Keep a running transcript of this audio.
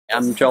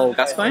I'm Joel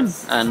Gascoigne,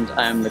 and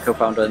I'm the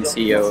co-founder and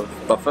CEO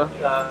of Buffer,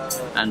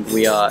 and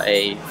we are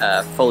a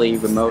fully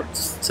remote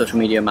social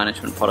media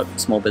management product for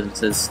small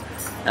businesses.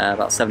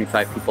 About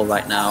 75 people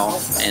right now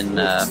in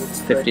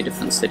 50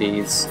 different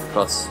cities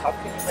across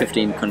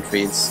 15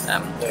 countries,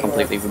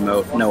 completely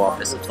remote, no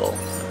office at all.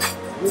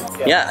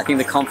 Yeah, I think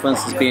the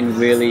conference has been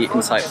really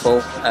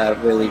insightful,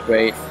 really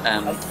great,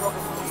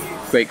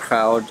 great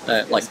crowd,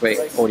 like great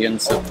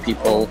audience of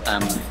people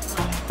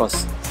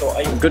across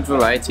a good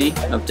variety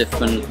of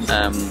different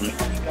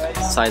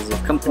sizes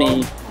of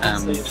company,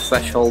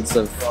 thresholds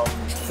of,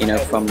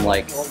 from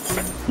like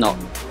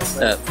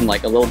from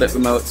like a little bit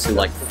remote to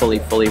like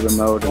fully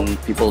remote,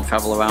 and people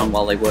travel around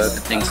while they work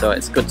and things. So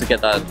it's good to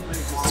get that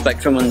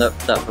spectrum and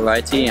that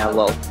variety. I have a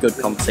lot of good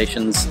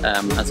conversations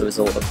as a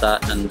result of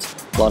that, and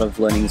a lot of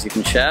learnings you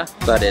can share.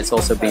 But it's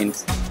also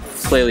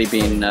clearly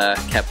been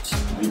kept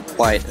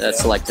quite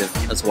selective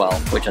as well,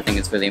 which I think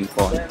is really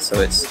important.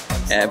 So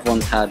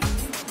everyone's had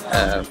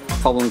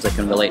problems they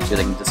can relate to,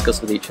 they can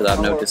discuss with each other.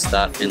 I've noticed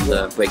that in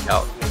the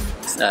breakout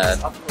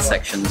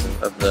sections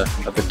of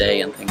the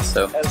day and things,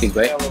 so it's been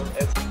great.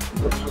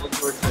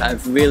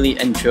 I've really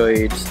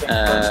enjoyed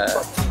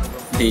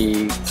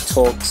the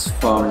talks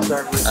from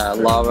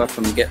Lara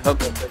from GitHub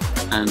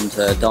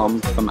and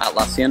Dom from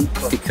Atlassian,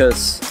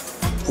 because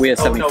we are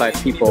 75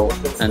 people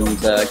and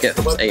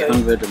GitHub's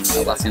 800 and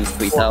Atlassian's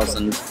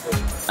 3,000,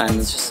 and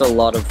there's just a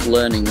lot of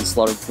learnings, a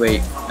lot of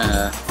great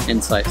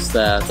insights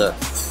there that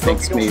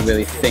makes me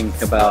really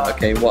think about,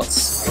 okay,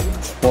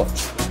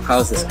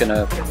 how's this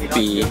gonna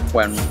be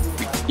when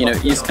you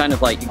just kind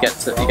of like you get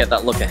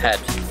that look ahead,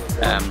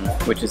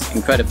 which is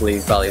incredibly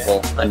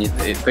valuable, and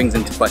it brings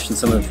into question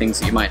some of the things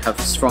that you might have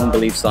strong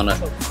beliefs on at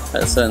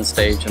a certain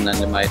stage, and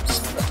then it might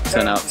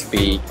turn out to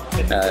be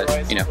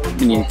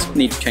you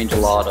need to change a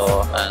lot,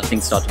 or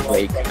things start to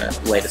break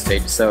at later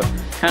stages. So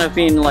kind of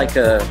been like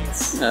a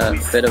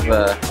bit of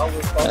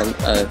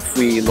a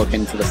free look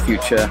into the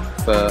future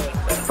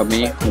for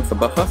me and for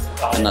Buffer,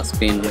 and that's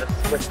been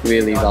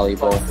really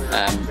valuable.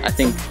 I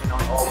think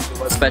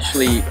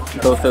especially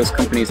both those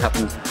companies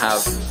happen to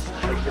have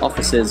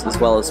offices as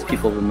well as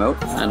people remote,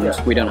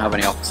 and we don't have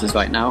any offices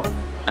right now,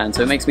 and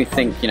so it makes me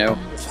think,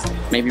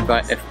 maybe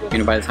by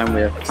the time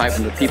we're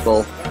 500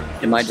 people,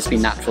 it might just be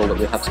natural that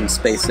we have some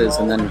spaces,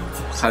 and then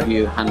how do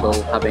you handle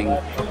having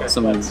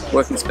some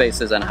working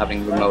spaces and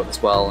having remote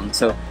as well? And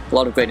so a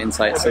lot of great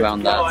insights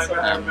around that.